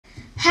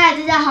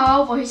大家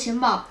好，我是晴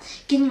宝，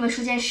跟你们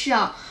说件事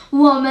啊，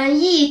我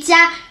们一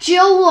家只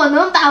有我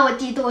能把我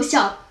弟逗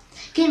笑。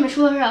跟你们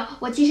说说，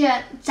我弟是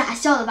咋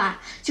笑的吧？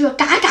就是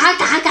嘎嘎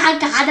嘎嘎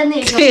嘎的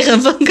那种，对，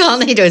很疯狂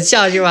那种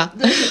笑是吧？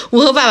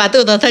我和爸爸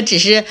逗逗他，只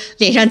是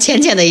脸上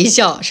浅浅的一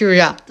笑，是不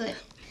是？对。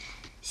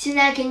现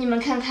在给你们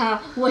看看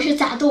我是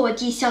咋逗我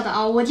弟笑的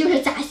啊，我就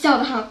是咋笑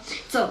的哈。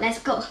走 ，Let's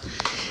go。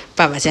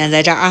爸爸现在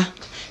在这儿啊，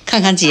看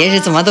看姐姐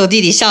是怎么逗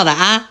弟弟笑的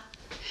啊。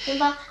对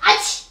吧？阿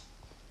奇。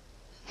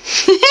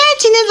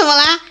今天怎么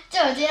啦？这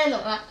我今天怎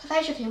么了？他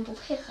拍视频不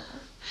配合。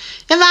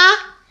元宝，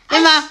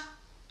元宝，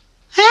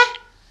哎，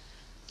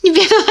你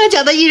别动他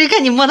脚，他一直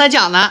看你摸他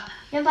脚呢。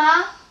元宝，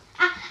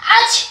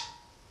阿奇。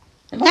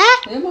来，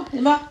元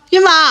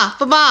宝，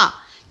宝宝，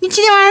你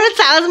今天晚上是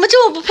咋了？怎么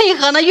这么不配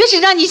合呢？越是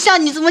让你笑，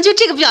你怎么就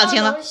这个表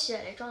情呢？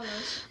装冷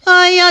血。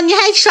哎呀，你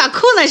还耍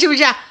酷呢，是不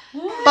是？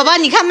宝宝，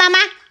你看妈妈，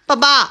宝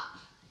宝，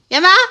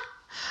元宝，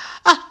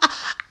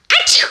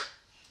啾！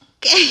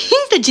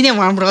他今天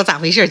晚上不知道咋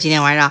回事，今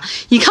天晚上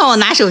一看我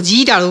拿手机，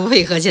一点都不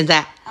配合。现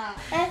在，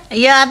哎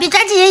呀，别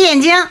抓姐姐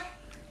眼睛，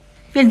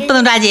不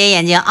能抓姐姐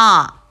眼睛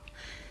啊！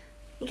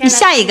你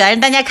笑一个，让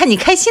大家看你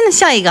开心的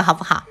笑一个，好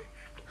不好？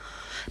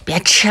别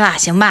吃了，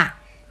行吧？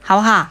好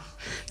不好？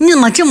你怎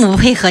么这么不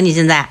配合？你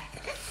现在，哎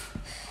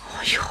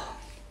呦，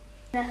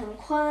现在很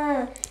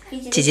困。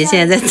姐姐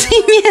现在在催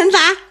眠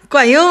他，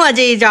管用吗？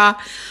这一招，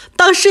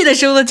到睡的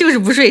时候就是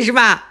不睡，是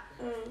吧？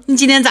你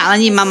今天咋了？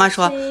你妈妈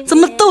说怎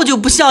么逗就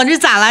不笑？这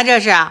咋了？这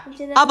是啊，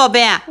宝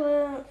贝。哎呀，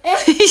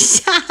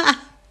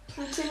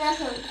我现在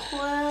很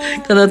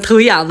困。可能头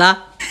痒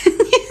的。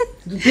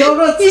你现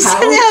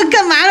在要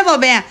干嘛了，宝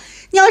贝？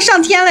你要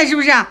上天了是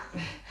不是？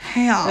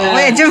哎呀，我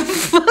也真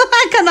服了，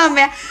看到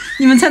没？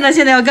你们猜他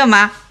现在要干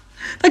嘛？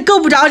他够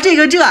不着这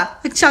个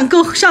想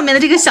够上面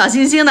的这个小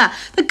星星的，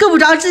他够不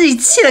着，自己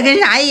气的跟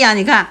啥一样？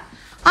你看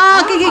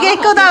啊，给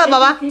够到了，宝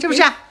宝，这不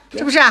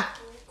是？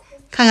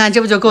看看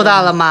这不就够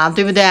到了吗？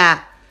对不对？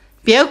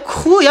别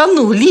哭，要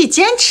努力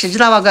坚持，知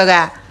道吧，乖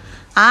乖？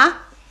啊，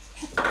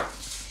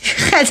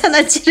还在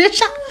那急着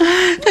上，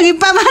他给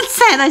爸爸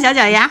踩呢，小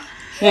脚丫，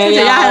小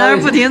脚丫还在那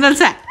不停的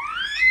踩。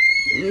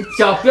你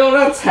脚不要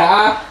乱踩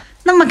啊！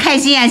那么开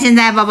心啊，现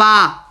在宝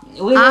宝。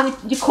我跟你说，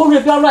你口水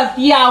不要乱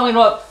滴啊！我跟你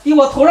说，滴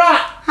我头上了。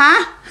啊，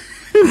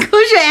口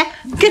水，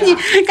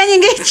赶紧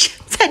给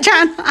踩这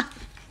儿呢。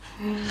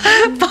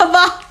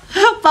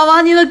宝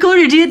宝，你的口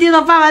水直接滴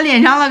到爸爸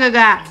脸上了，乖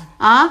乖。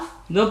啊！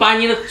能把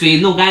你的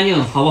嘴弄干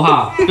净，好不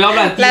好？不要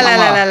乱滴。来，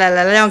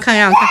让我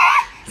看，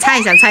擦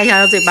一下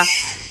他嘴巴。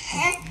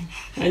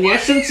你还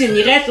生气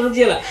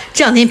了？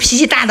这两天脾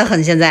气大得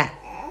很，现在。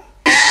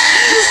你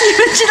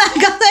们知道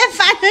刚才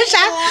发生啥？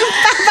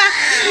爸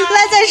爸，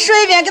来再说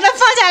一遍，给他放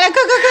下来，快，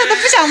他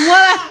不想摸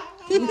了。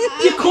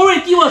你口水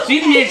滴我嘴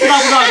里，知道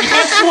不知道？你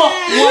还哭，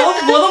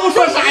我都不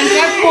说啥，你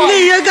还哭。我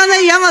跟你说，刚才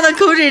元宝的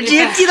口水直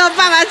接滴到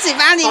爸爸嘴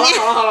巴里面。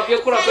好了，别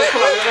哭了。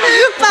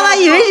爸爸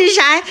以为是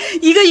啥？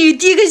一个雨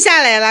滴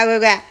下来了，乖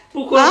乖。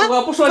不哭了，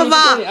我不说你，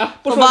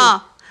宝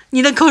宝，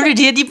你的口水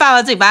直接滴爸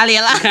爸嘴巴里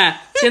了。看，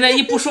现在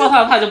一不说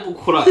他就不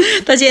哭了。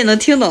他现在能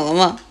听懂了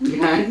吗？你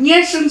看，你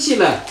也生气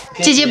了。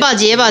姐姐抱。啊，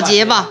姐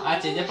姐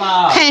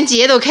抱。看见姐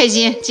姐都开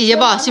心，姐姐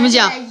抱行不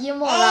行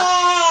？emo 了。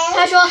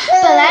他说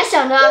本来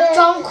想着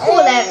装酷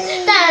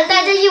嘞，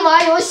但这一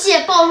玩游戏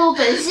暴露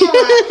本性了，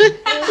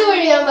是不是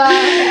元宝？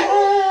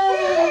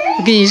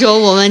我跟你说，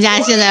我们家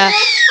现在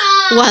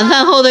晚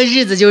饭后的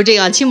日子就是这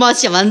样。青宝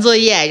写完作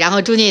业，然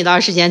后中间一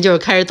段时间就是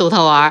开始逗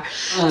他玩。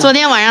昨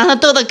天晚上他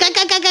逗的嘎，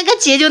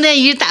姐就那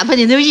一直打喷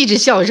嚏，他就一直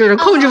笑，是不是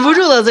控制不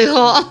住了？最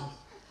后。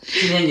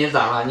今天你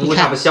咋了？你为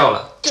啥不笑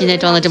了？今天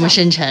装的这么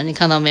深沉，你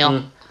看到没有？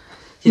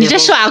你这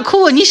耍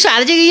酷，你耍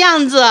的这个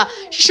样子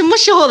是什么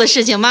时候的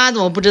事情？妈怎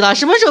么不知道？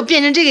什么时候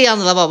变成这个样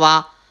子了，宝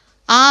宝？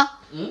啊？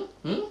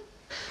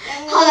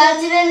好了，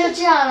今天就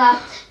这样了，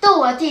逗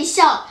我弟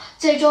笑，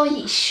最终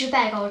以失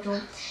败告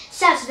终。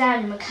下次再让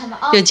你们看吧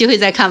啊！有机会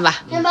再看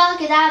吧。元宝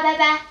给大家拜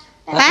拜。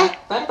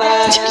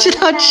拜，就知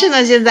道吃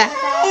呢，现在。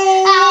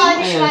啊，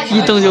你吃吧。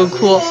一动就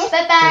哭。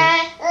拜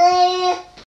拜。